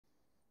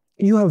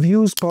You have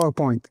used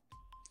PowerPoint.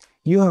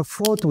 You have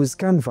fought with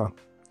Canva.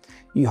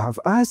 You have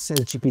asked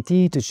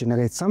ChatGPT to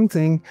generate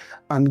something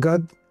and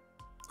got,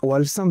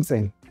 well,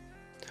 something.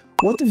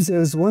 What if there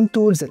is one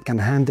tool that can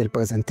handle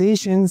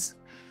presentations,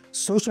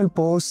 social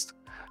posts,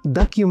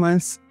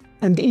 documents,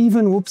 and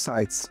even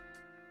websites,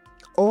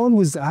 all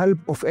with the help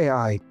of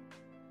AI?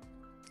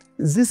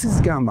 This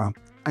is Gamma,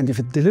 and if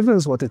it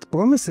delivers what it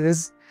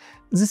promises,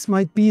 this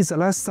might be the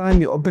last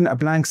time you open a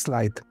blank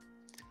slide.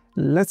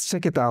 Let's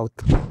check it out.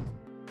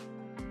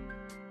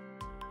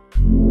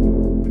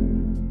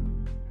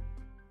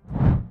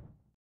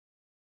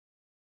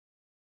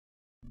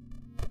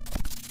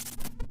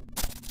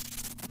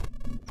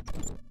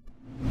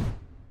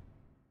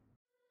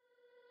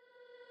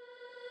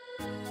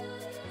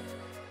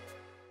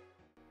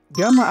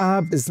 Gamma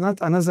app is not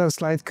another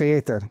slide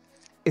creator.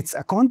 It's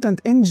a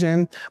content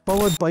engine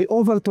powered by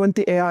over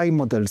 20 AI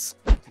models,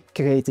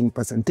 creating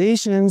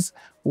presentations,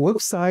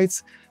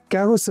 websites,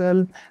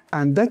 carousel,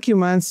 and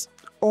documents,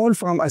 all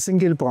from a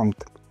single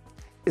prompt.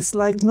 It's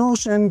like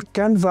Notion,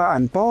 Canva,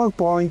 and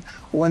PowerPoint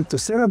went to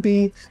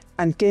therapy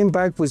and came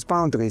back with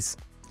boundaries.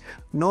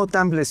 No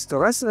templates to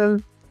wrestle,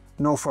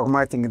 no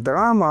formatting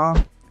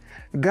drama.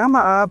 Gamma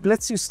app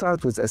lets you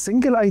start with a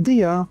single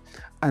idea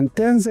and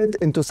turns it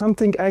into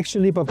something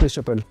actually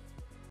publishable.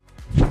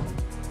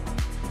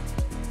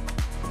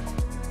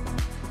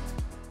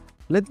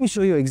 Let me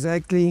show you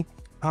exactly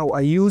how I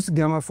use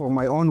Gamma for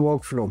my own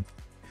workflow.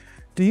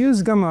 To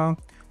use Gamma,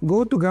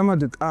 go to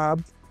gamma.app,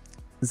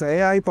 the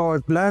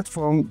AI-powered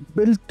platform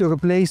built to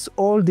replace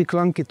all the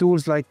clunky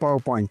tools like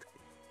PowerPoint.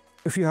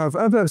 If you have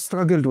ever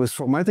struggled with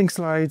formatting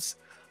slides,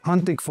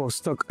 hunting for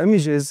stock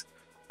images,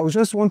 or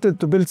just wanted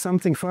to build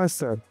something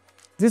faster,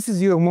 this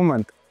is your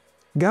moment.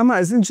 Gamma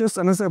isn't just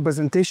another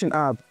presentation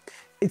app,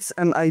 it's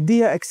an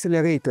idea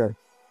accelerator.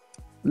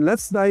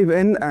 Let's dive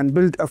in and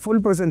build a full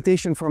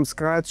presentation from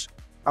scratch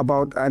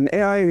about an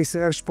AI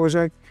research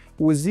project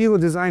with zero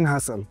design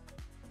hassle.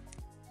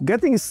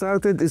 Getting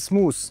started is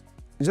smooth.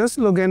 Just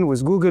log in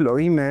with Google or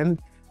email,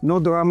 no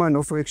drama,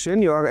 no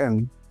friction, you are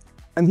in.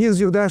 And here's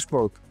your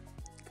dashboard.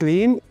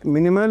 Clean,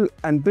 minimal,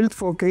 and built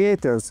for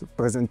creators,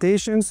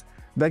 presentations,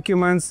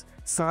 documents,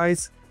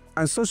 sites,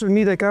 and social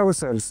media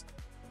carousels,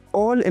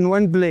 all in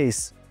one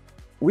place.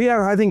 We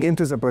are heading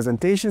into the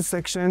presentation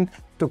section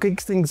to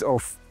kick things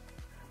off.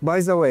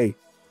 By the way,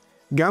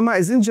 Gamma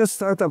isn't just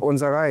startup on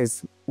the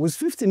rise. With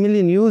 50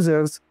 million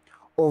users,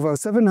 over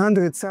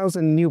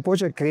 700,000 new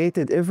projects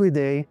created every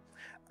day,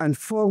 and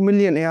 4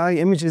 million AI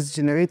images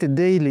generated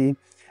daily,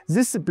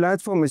 this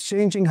platform is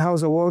changing how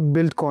the world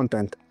builds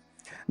content.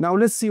 Now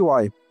let's see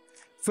why.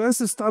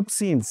 First, stop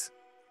scenes.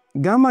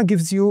 Gamma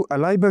gives you a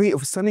library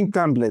of stunning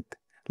templates: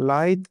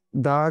 light,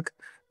 dark,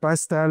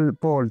 pastel,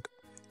 bold.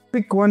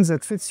 Pick one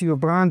that fits your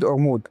brand or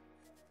mood,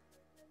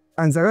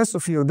 and the rest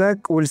of your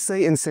deck will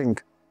stay in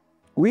sync.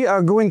 We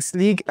are going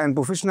sleek and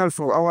professional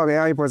for our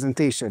AI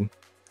presentation.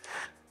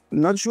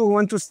 Not sure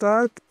when to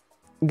start?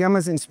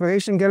 Gamma's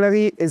inspiration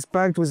gallery is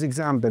packed with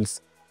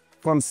examples,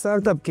 from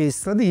startup case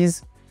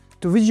studies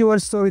to visual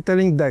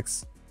storytelling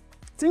decks.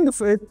 Think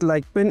of it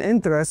like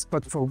Pinterest,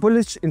 but for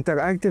bullish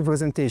interactive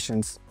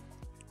presentations.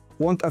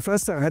 Want a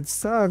faster head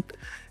start?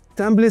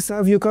 Templates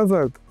have you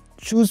covered.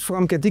 Choose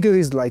from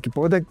categories like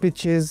product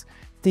pitches,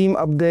 team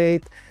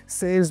update,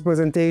 sales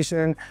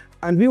presentation,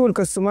 and we will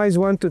customize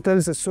one to tell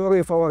the story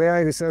of our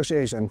AI research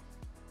agent.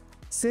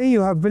 Say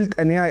you have built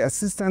an AI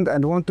assistant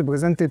and want to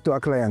present it to a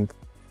client.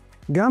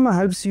 Gamma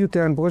helps you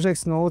turn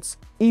project notes,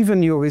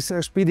 even your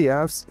research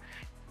PDFs,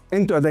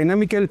 into a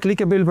dynamical,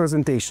 clickable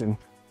presentation.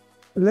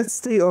 Let's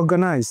stay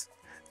organized.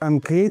 I'm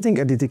creating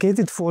a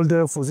dedicated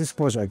folder for this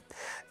project,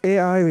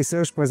 AI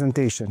research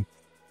presentation,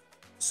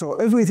 so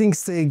everything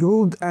stays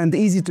grouped and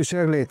easy to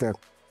share later.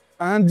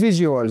 And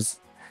visuals.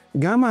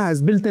 Gamma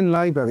has built-in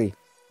library.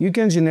 You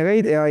can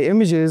generate AI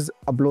images,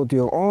 upload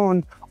your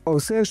own,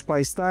 or search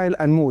by style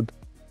and mood.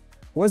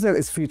 Whether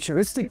it's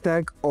futuristic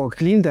tech or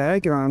clean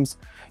diagrams,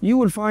 you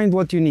will find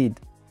what you need,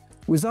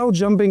 without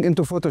jumping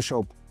into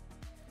Photoshop.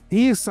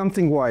 Here's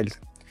something wild.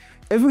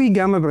 Every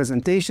Gamma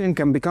presentation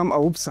can become a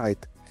website.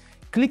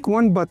 Click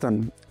one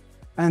button,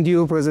 and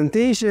your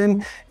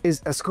presentation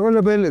is a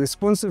scrollable,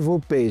 responsive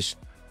web page,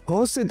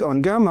 hosted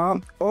on Gamma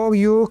or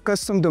your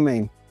custom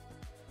domain.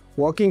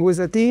 Working with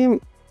a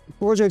team,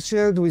 project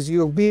shared with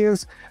your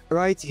peers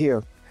right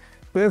here.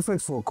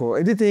 Perfect for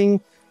co-editing,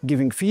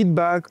 giving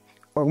feedback,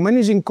 or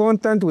managing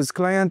content with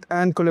clients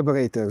and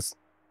collaborators.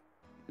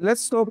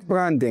 Let's talk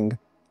branding.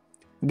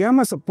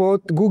 Gamma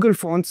supports Google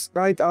fonts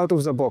right out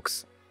of the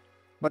box.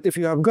 But if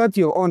you have got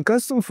your own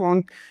custom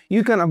font,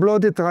 you can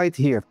upload it right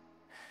here.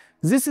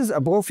 This is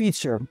a pro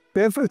feature,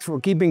 perfect for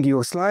keeping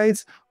your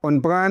slides on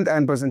brand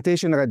and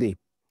presentation ready.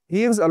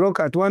 Here's a look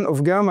at one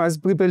of Gamma's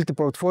pre-built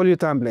portfolio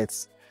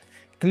templates.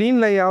 Clean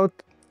layout,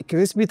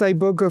 crispy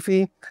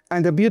typography,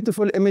 and a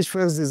beautiful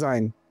image-first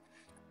design.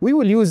 We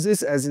will use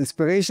this as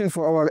inspiration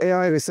for our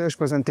AI research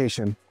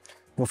presentation.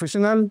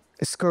 Professional,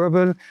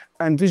 scalable,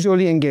 and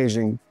visually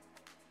engaging.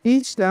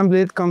 Each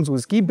template comes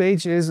with key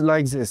pages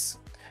like this.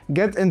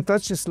 Get in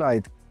touch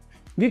slide.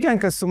 You can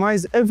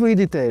customize every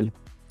detail,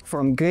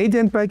 from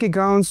gradient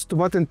backgrounds to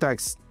button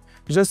text.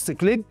 Just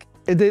click,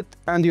 edit,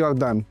 and you are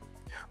done.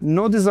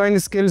 No design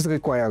skills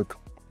required.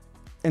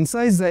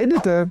 Inside the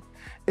editor,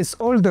 it's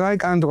all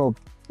drag and drop.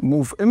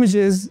 Move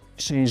images,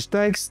 change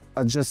text,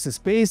 adjust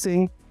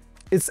spacing.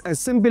 It's as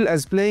simple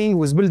as playing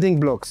with building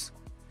blocks.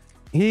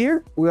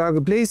 Here, we are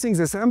replacing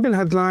the sample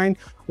headline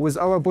with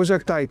our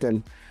project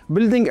title,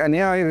 Building an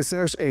AI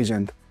Research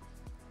Agent.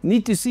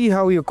 Need to see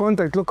how your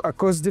content look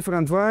across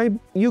different vibes?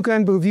 You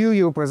can preview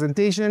your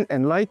presentation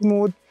in light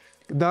mode,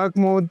 dark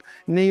mode,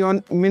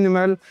 neon,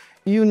 minimal,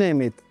 you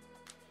name it.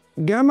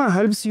 Gamma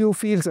helps you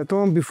feel the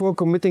tone before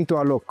committing to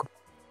a look.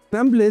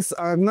 Templates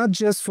are not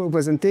just for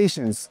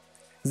presentations.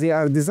 They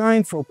are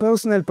designed for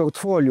personal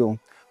portfolio,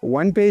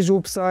 one-page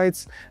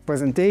websites,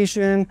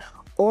 presentation,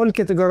 all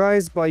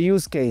categorized by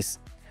use case.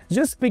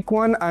 Just pick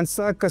one and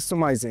start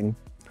customizing.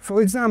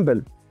 For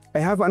example, I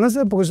have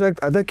another project,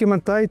 a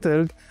document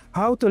titled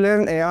How to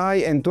Learn AI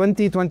in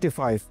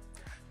 2025.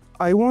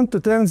 I want to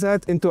turn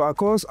that into a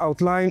course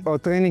outline or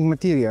training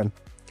material.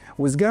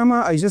 With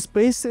Gamma, I just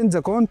paste in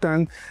the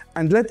content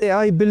and let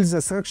AI build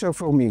the structure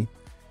for me.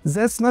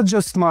 That's not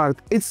just smart,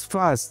 it's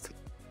fast.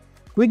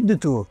 Quick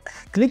detour.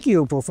 Click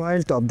your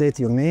profile to update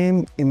your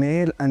name,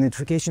 email, and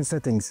notification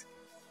settings.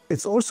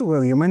 It's also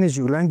where you manage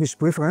your language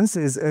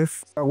preferences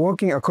if you are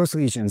working across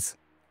regions.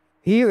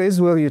 Here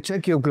is where you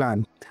check your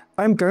plan.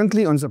 I'm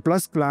currently on the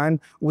Plus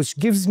plan, which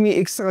gives me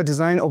extra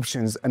design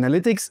options,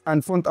 analytics,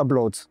 and font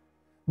uploads.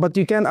 But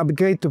you can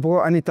upgrade to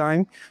Pro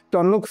anytime to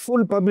unlock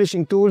full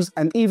publishing tools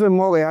and even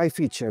more AI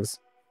features.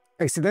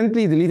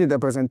 Accidentally deleted a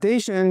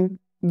presentation?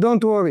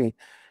 Don't worry.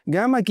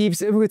 Gamma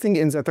keeps everything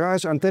in the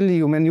trash until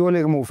you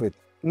manually remove it.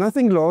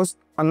 Nothing lost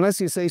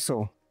unless you say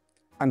so.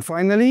 And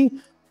finally,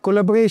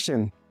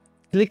 collaboration.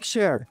 Click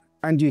share,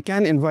 and you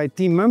can invite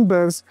team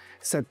members,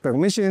 set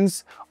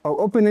permissions,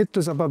 or open it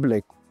to the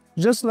public.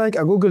 Just like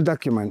a Google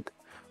document.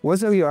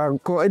 Whether you are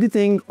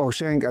co-editing or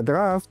sharing a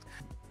draft,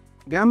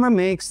 Gamma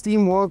makes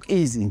teamwork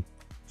easy.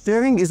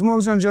 Sharing is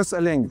more than just a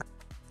link.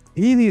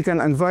 Here you can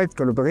invite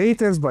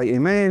collaborators by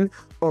email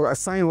or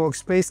assign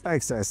workspace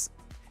access.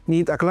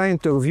 Need a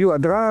client to review a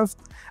draft,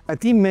 a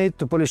teammate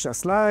to polish a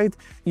slide,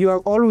 you are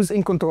always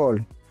in control.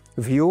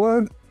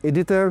 Viewer,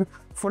 editor,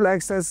 full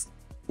access,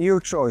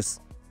 your choice.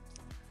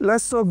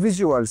 Let's talk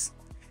visuals.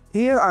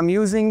 Here I'm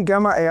using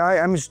Gamma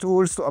AI image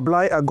tools to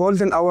apply a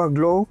golden hour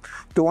glow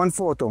to one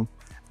photo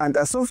and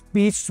a soft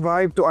beach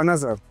vibe to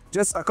another.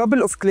 Just a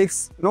couple of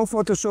clicks, no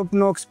Photoshop,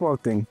 no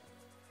exporting.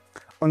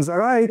 On the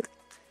right,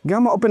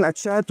 Gamma open a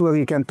chat where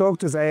you can talk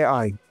to the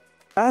AI.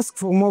 Ask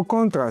for more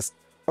contrast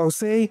or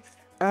say,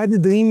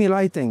 add dreamy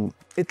lighting.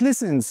 It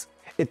listens,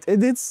 it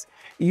edits,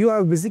 you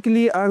are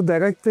basically art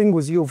directing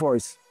with your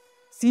voice.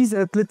 See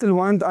that little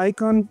wand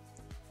icon?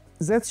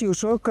 That's your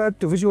shortcut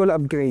to visual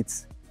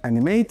upgrades.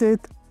 Animate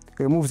it,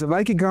 remove the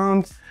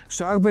background,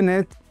 sharpen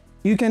it.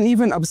 You can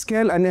even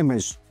upscale an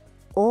image.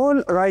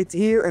 All right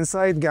here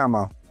inside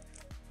Gamma.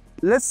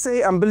 Let's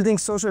say I'm building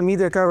social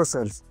media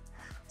carousels.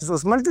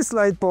 Those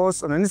multi-slide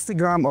posts on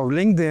Instagram or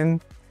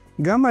LinkedIn,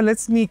 Gamma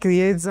lets me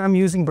create them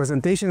using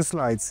presentation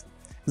slides,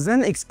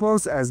 then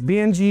exports as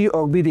PNG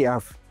or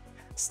PDF.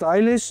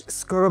 Stylish,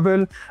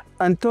 scrollable,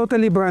 and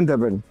totally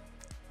brandable.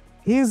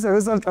 Here's the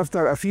result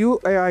after a few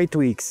AI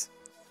tweaks.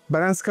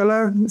 Balanced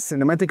color,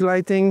 cinematic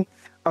lighting,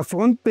 a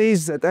front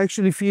page that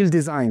actually feels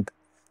designed.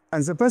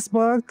 And the best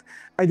part,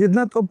 I did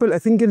not open a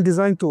single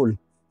design tool.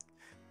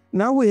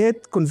 Now we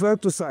hit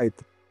convert to site.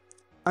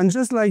 And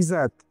just like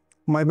that,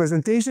 my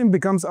presentation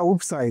becomes a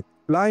website,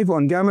 live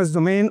on Gamma's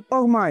domain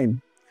or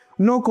mine.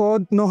 No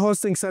code, no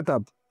hosting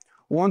setup.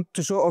 Want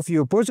to show off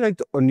your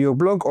project on your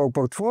blog or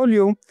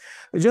portfolio?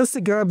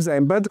 Just grab the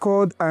embed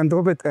code and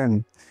drop it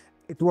in.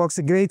 It works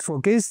great for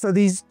case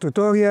studies,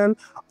 tutorial,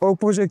 or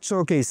project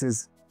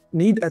showcases.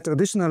 Need a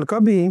traditional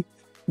copy?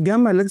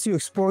 Gamma lets you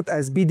export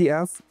as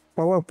PDF,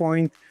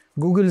 PowerPoint,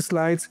 Google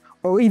Slides,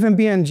 or even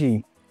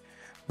PNG.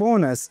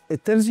 Bonus,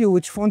 it tells you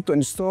which font to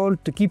install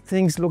to keep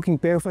things looking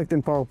perfect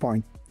in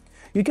PowerPoint.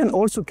 You can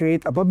also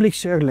create a public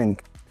share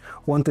link.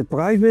 Want it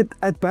private?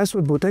 Add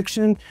password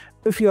protection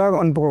if you are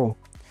on Pro.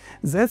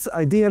 That's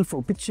ideal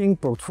for pitching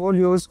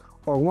portfolios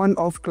or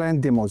one-off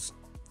client demos.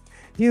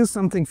 Here's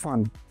something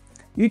fun.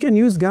 You can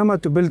use Gamma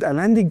to build a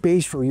landing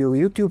page for your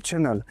YouTube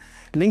channel,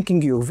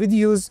 linking your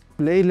videos,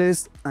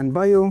 playlist, and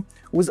bio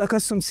with a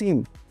custom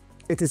theme.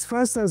 It is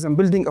faster than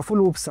building a full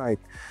website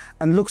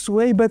and looks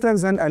way better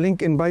than a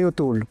link in bio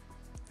tool.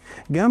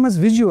 Gamma's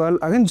visuals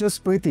aren't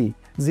just pretty,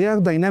 they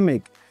are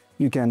dynamic.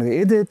 You can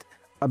re-edit,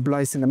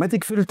 apply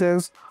cinematic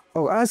filters,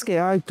 or ask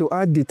AI to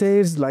add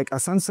details like a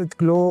sunset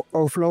glow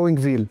or flowing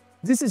veil.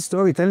 This is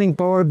storytelling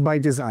powered by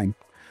design,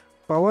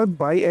 powered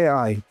by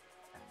AI.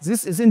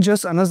 This isn't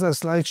just another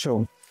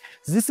slideshow.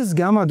 This is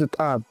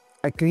Gamma.app,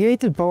 a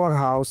creative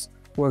powerhouse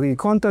where your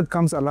content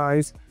comes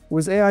alive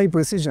with AI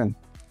precision.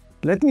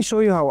 Let me show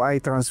you how I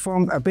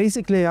transformed a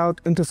basic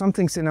layout into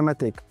something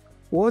cinematic.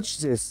 Watch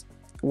this.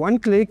 One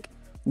click,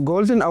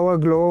 golden hour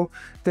glow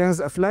turns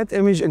a flat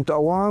image into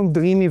a warm,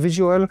 dreamy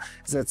visual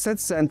that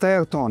sets the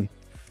entire tone.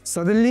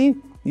 Suddenly,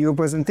 Your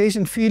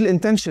presentation feel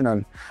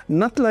intentional,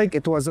 not like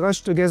it was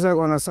rushed together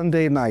on a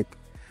Sunday night.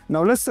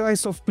 Now let's try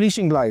soft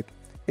bleaching light.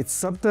 It's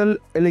subtle,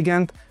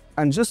 elegant,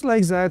 and just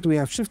like that, we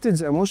have shifted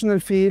the emotional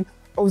feel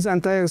of the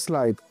entire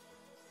slide.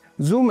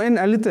 Zoom in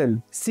a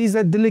little. See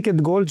that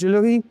delicate gold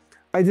jewelry?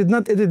 I did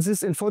not edit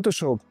this in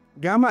Photoshop.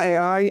 Gamma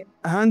AI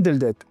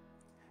handled it.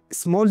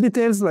 Small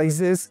details like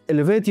this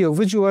elevate your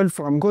visual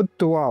from good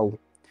to wow.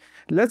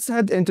 Let's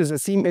head into the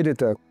theme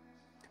editor.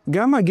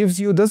 Gamma gives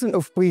you dozens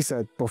of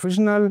presets: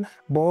 professional,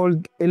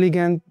 bold,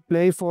 elegant,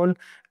 playful,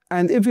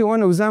 and every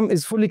one of them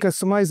is fully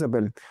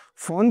customizable.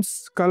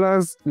 Fonts,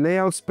 colors,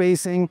 layout,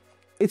 spacing,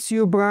 it's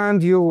your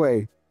brand, your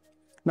way.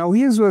 Now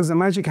here's where the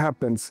magic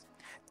happens.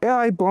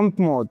 AI prompt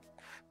mode.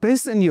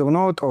 Paste in your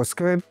note or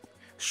script,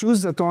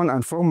 choose the tone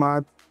and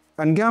format,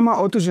 and Gamma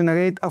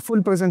auto-generate a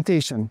full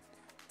presentation.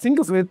 Think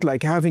of it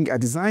like having a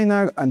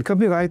designer and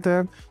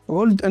copywriter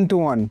rolled into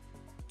one.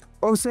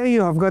 Or say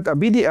you have got a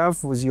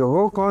PDF with your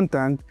raw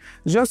content,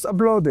 just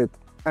upload it,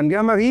 and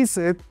Gamma reads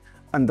it,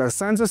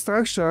 understands the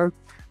structure,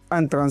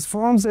 and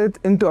transforms it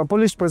into a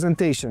polished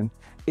presentation.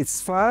 It's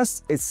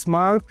fast, it's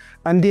smart,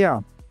 and yeah,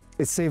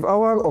 it saves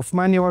hours of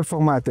manual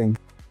formatting.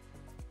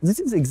 This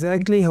is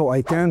exactly how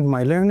I turned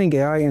my Learning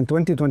AI in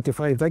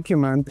 2025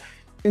 document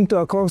into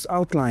a course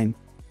outline,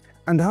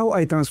 and how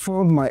I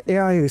transformed my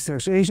AI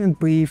research agent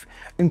brief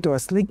into a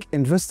sleek,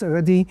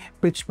 investor-ready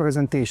pitch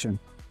presentation.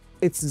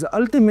 It's the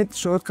ultimate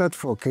shortcut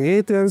for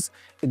creators,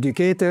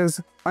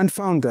 educators, and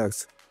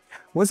founders.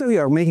 Whether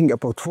you are making a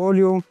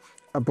portfolio,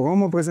 a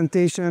promo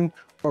presentation,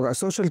 or a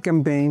social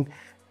campaign,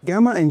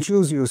 Gamma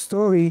ensures your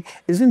story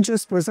isn't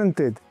just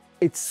presented,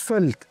 it's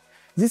felt.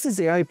 This is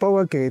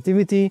AI-powered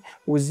creativity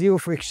with zero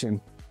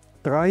friction.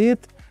 Try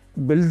it,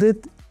 build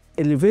it,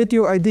 elevate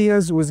your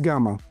ideas with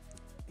Gamma.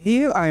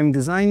 Here I am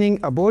designing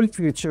a bold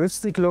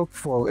futuristic look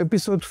for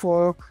episode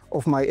 4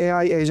 of my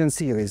AI agent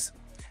series.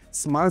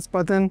 Smart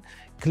button,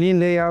 clean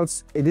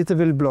layouts,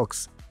 editable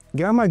blocks.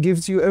 Gamma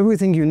gives you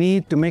everything you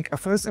need to make a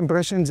first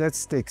impression that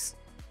sticks.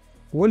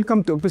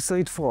 Welcome to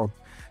episode 4,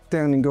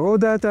 turning raw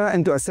data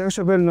into a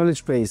searchable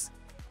knowledge base.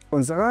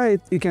 On the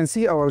right, you can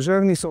see our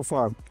journey so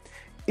far.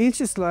 Each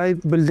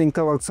slide building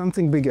towards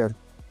something bigger.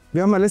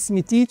 Gamma lets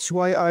me teach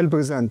why I'll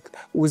present,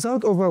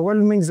 without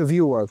overwhelming the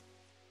viewer.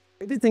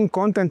 Editing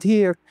content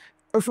here,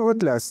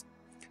 effortless.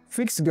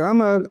 Fix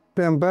grammar,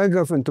 turn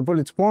paragraph into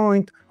bullet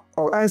point,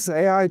 or ask the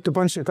AI to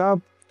punch it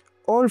up,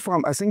 all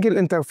from a single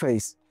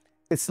interface.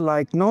 It's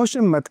like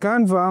Notion met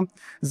Canva,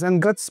 then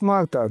got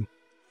smarter.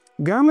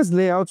 Gamma's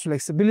layout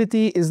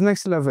flexibility is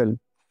next level.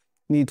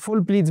 Need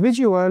full bleed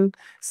visual,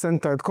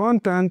 centered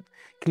content,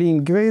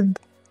 clean grid.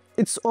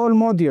 It's all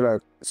modular,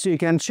 so you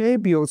can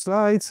shape your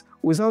slides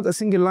without a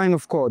single line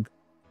of code.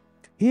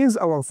 Here's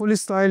our full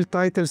style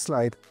title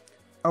slide.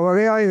 Our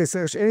AI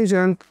research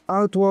agent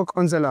artwork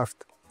on the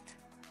left.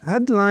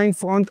 Headline,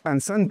 front,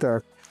 and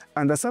center,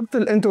 and a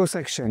subtle intro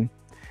section.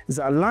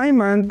 The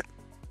alignment,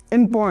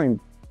 in point,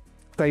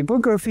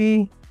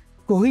 typography,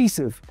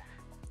 cohesive.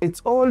 It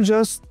all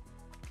just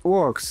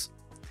works.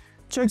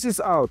 Check this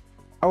out.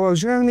 Our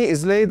journey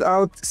is laid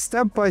out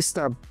step by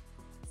step.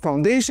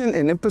 Foundation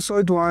in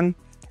episode 1,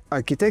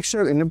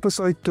 architecture in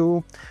episode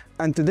 2,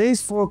 and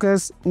today's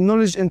focus,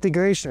 knowledge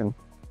integration.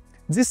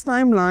 This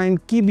timeline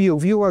keeps your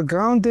viewer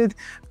grounded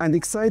and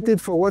excited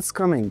for what's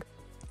coming.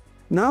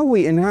 Now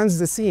we enhance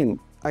the scene.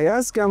 I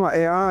asked Gamma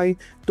AI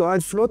to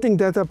add floating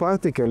data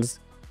particles.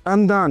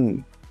 I'm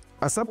done.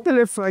 A subtle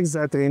effect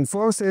that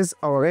reinforces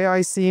our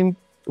AI theme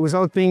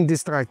without being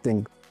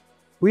distracting.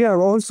 We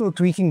are also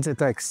tweaking the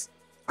text,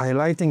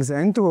 highlighting the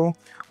intro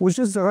with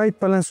just the right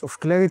balance of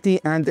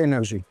clarity and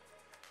energy.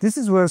 This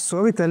is where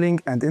storytelling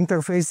and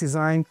interface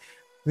design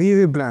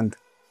really blend.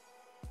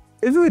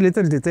 Every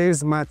little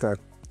details matter,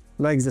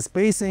 like the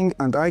spacing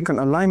and icon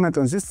alignment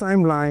on this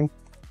timeline.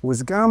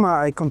 With Gamma,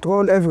 I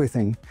control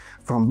everything,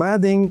 from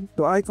padding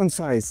to icon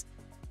size.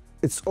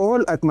 It's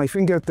all at my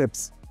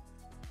fingertips.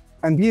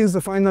 And here's the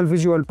final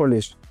visual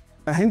polish.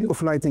 A hint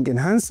of lighting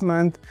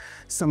enhancement,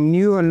 some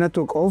neural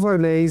network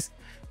overlays,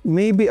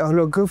 maybe a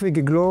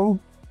holographic glow.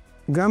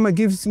 Gamma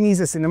gives me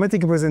the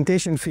cinematic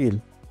presentation feel.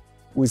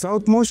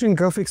 Without motion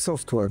graphic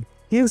software,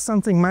 here's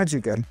something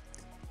magical.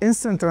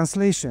 Instant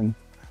translation.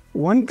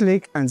 One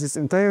click and this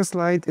entire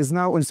slide is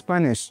now in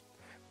Spanish.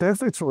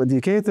 Perfect for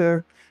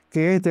educators,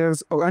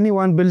 creators, or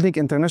anyone building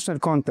international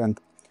content,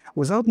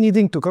 without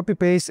needing to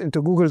copy-paste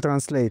into Google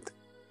Translate.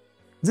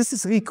 These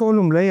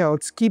 3-column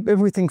layouts keep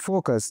everything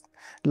focused.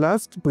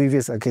 Left,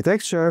 previous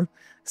architecture.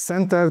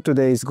 Center,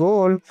 today's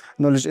goal.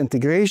 Knowledge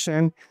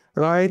integration.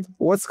 Right,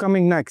 what's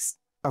coming next?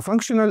 A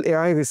functional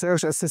AI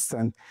research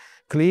assistant.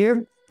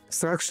 Clear,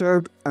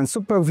 structured, and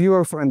super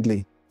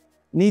viewer-friendly.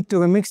 Need to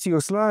remix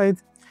your slide?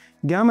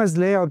 Gamma's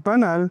layout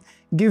panel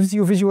gives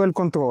you visual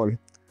control.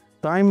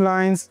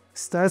 Timelines,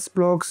 stats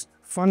blocks,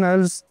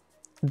 funnels,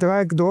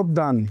 drag, drop,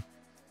 done.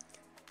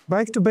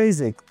 Back to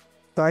basic.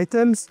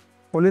 Titles,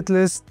 bullet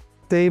list,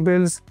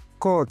 tables,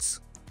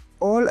 quotes,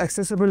 all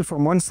accessible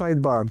from one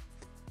sidebar.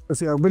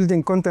 If you are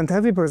building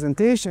content-heavy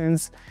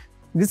presentations,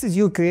 this is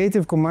your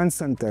creative command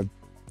center.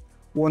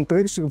 Want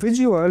rich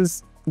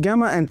visuals?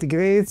 Gamma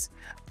integrates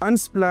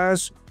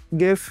Unsplash,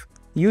 GIF,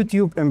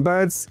 YouTube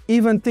embeds,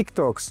 even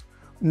TikToks.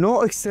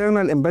 No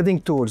external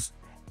embedding tools.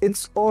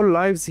 It's all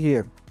lives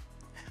here.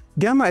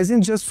 Gamma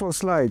isn't just for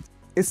slides.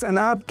 It's an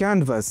app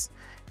canvas.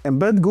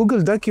 Embed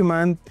Google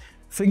document,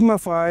 Figma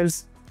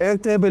files,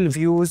 Airtable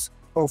views,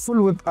 or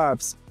full web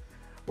apps.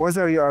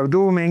 Whether you are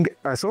doing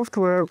a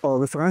software or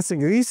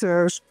referencing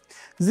research,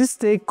 this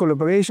takes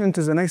collaboration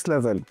to the next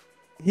level.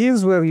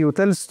 Here's where you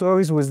tell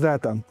stories with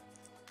data.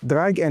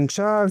 Drag and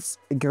charts,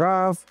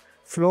 graph,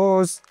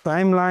 flows,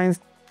 timelines,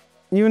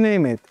 you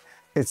name it.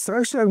 It's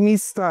structure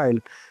meets style,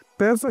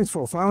 perfect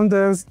for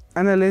founders,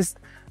 analysts,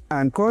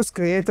 and course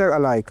creators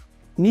alike.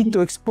 Need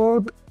to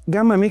export?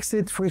 Gamma makes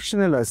it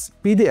frictionless.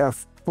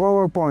 PDF,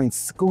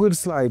 PowerPoints, Google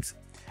Slides.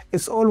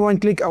 It's all one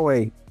click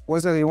away.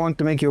 Whether you want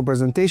to make your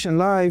presentation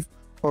live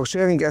or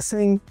sharing a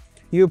thing,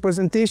 your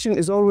presentation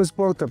is always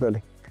portable.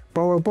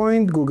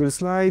 PowerPoint, Google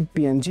Slide,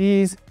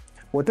 PNGs,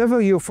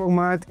 whatever your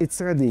format,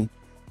 it's ready.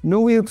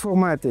 No weird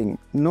formatting,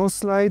 no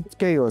slide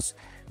chaos,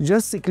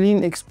 just a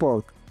clean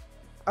export.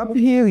 Up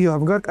here you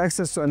have got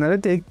access to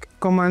analytic,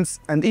 comments,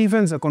 and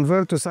even the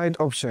convert to site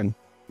option.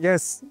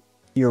 Yes,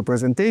 your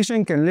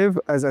presentation can live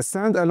as a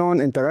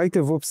standalone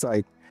interactive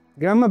website.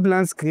 Gamma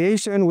blends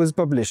creation with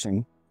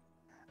publishing.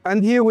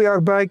 And here we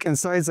are back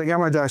inside the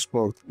Gamma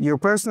dashboard, your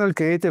personal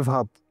creative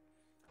hub.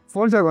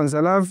 Folder on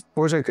the left,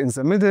 project in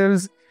the middle,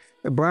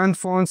 brand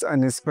fonts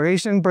and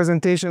inspiration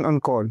presentation on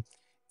call.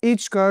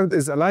 Each card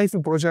is a live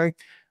project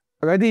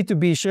ready to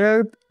be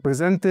shared,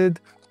 presented,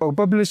 or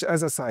published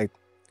as a site.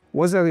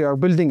 Whether you are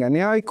building an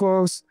AI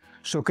course,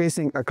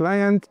 showcasing a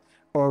client,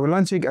 or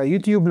launching a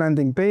YouTube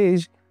landing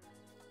page,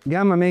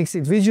 Gamma makes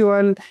it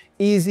visual,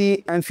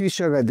 easy, and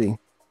future-ready.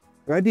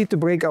 Ready to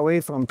break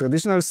away from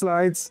traditional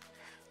slides?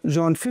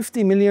 Join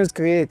 50 million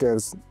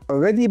creators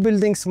already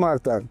building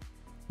smarter.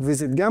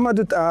 Visit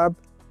gamma.app,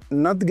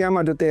 not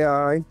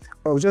gamma.ai,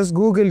 or just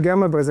Google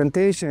Gamma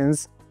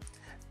presentations,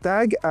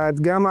 tag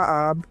at Gamma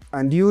app,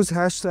 and use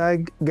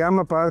hashtag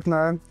Gamma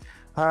partner,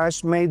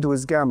 #made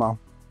with Gamma.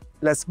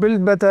 Let's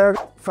build better,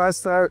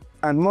 faster,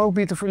 and more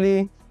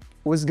beautifully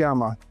with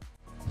Gamma.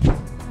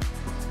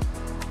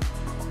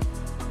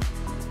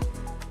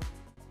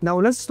 Now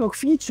let's talk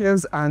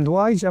features and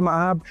why Gamma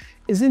app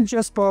isn't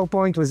just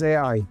PowerPoint with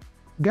AI.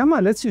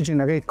 Gamma lets you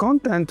generate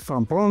content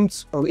from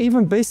prompts or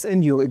even paste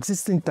in your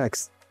existing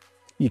text.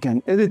 You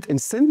can edit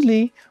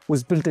instantly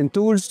with built-in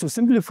tools to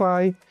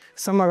simplify,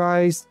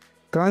 summarize,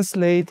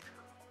 translate,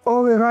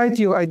 or rewrite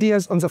your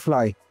ideas on the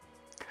fly.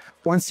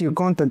 Once your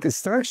content is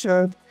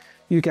structured,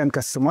 you can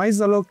customize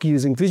the look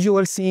using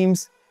visual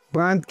themes,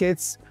 brand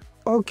kits,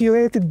 or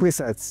curated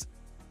presets.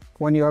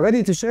 When you are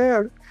ready to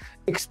share,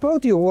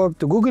 export your work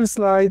to Google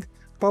Slide,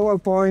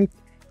 PowerPoint,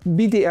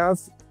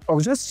 PDF,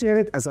 or just share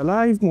it as a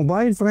live,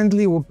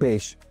 mobile-friendly web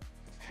page.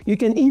 You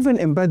can even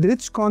embed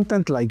rich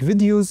content like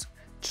videos,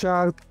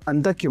 charts,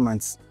 and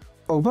documents,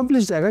 or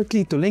publish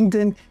directly to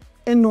LinkedIn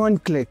in one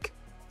click.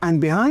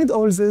 And behind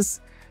all this,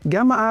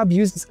 Gamma app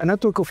uses a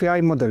network of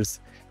AI models,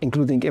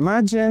 including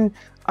Imagine,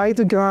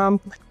 Ideogram,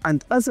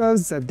 and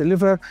others that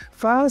deliver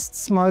fast,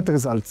 smart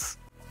results.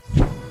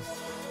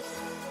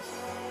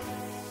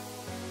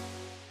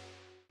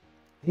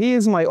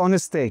 Here's my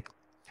honest take.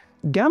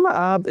 Gamma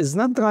app is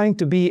not trying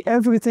to be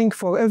everything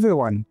for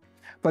everyone.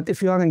 But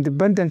if you are an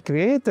independent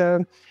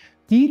creator,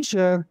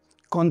 teacher,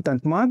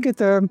 content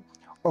marketer,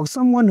 or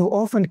someone who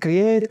often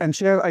create and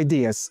share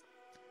ideas,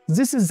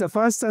 this is the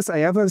fastest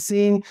I ever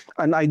seen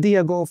an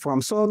idea go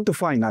from thought to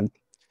final.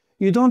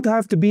 You don't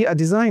have to be a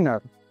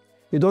designer.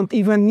 You don't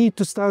even need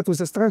to start with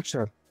a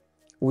structure.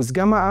 With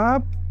Gamma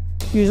app,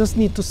 you just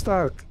need to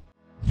start.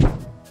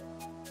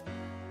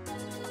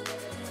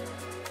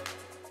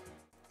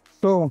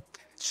 So,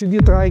 should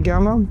you try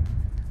Gamma?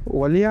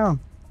 Well, yeah,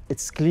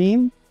 it's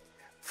clean,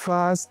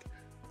 fast,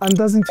 and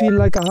doesn't feel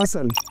like a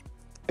hustle.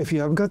 If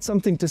you have got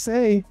something to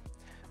say,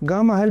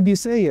 Gamma help you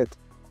say it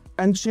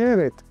and share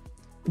it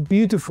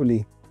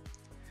beautifully.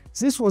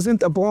 This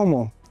wasn't a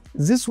promo.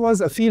 This was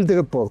a field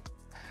report.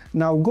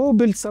 Now go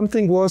build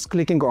something worth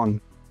clicking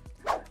on.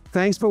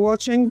 Thanks for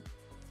watching,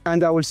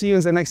 and I will see you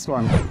in the next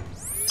one.